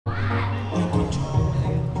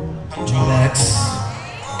Let's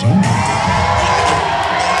do it.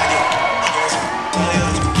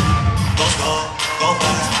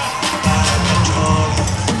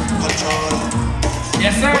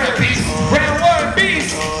 Yes, sir. What a beast. Round one,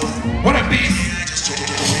 beast. What a beast.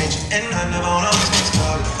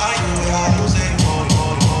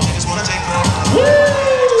 Woo!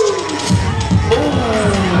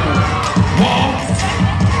 Whoa.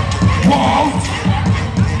 Whoa.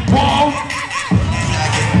 Whoa.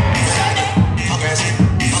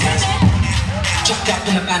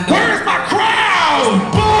 Where's my crowd?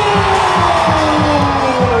 Boom!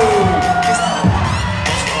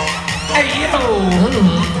 Hey, yo.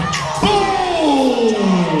 Boom!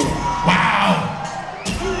 Wow.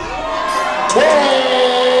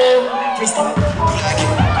 Whoa! Freestyle.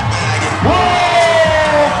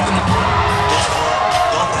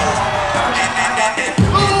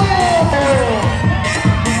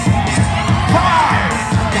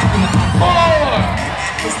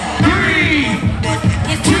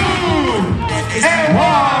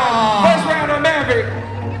 First round on Maveryck.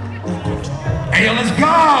 Hey, yo, let's go.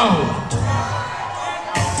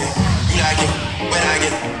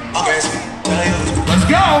 Let's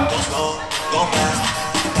go.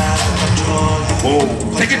 Whoa.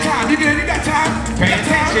 Take your time. You good? You got time? Pay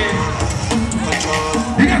attention.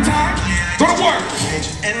 You got time? Go to work.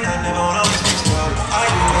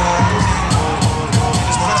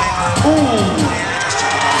 Ooh.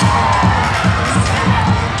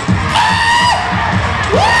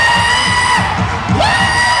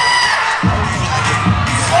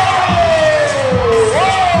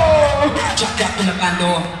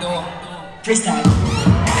 Freestyle.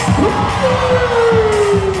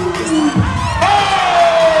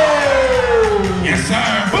 Yes, sir.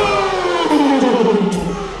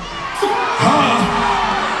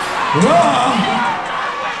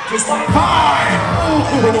 Freestyle. 5,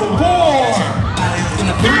 4,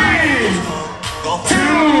 3, 2,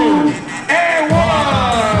 and 1.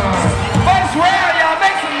 First round, y'all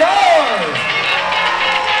make some noise.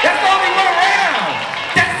 That's only one round.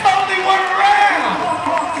 That's only one round.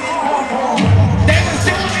 They was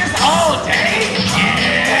doing this all day.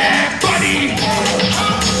 Yeah, buddy.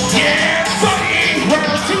 Yeah, buddy.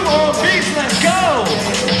 Round 2 on beats. Let's go.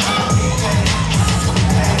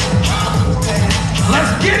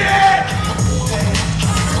 Let's get it.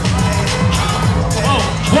 Whoa,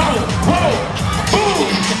 whoa, whoa. Boom.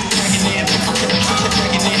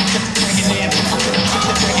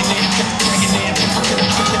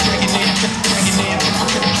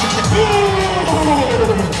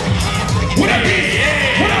 What up, beast?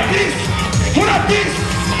 What up, beast? What up, beast?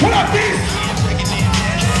 What up, beast?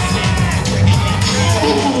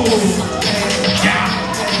 Ooh. Yeah.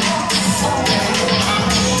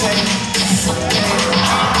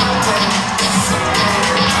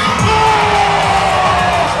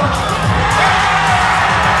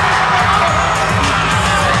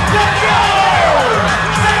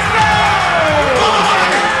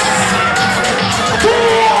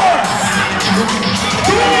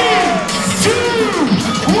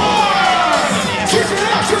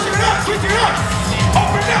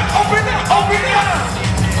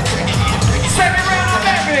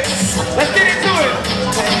 Let's get into it.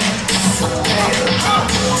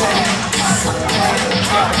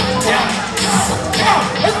 Yeah. Come on,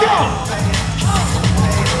 let's go.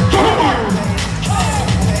 Come on.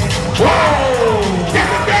 Whoa.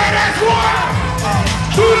 That's a badass one.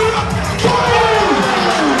 Boom.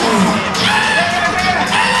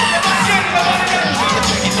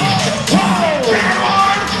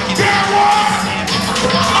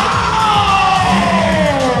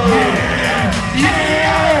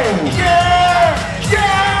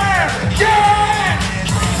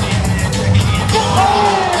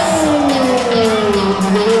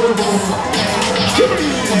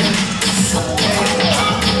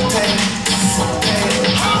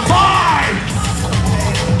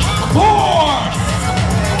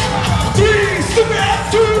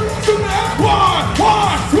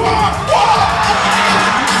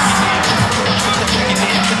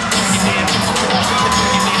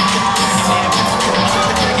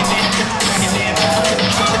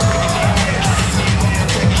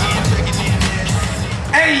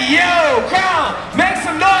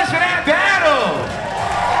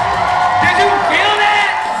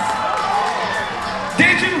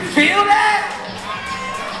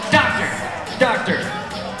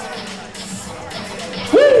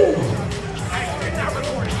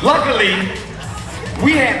 Luckily,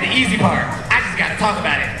 we have the easy part. I just gotta talk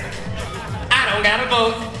about it. I don't gotta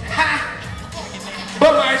vote. Ha!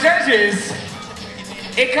 But my judges,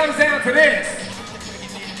 it comes down to this.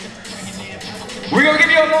 We're gonna give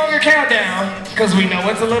you a longer count down, because we know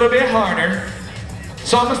it's a little bit harder.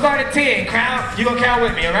 So I'm gonna start at 10. Crowd, you gonna count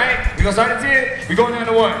with me, all right? We gonna start at 10, we going down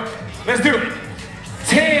to 1. Let's do it.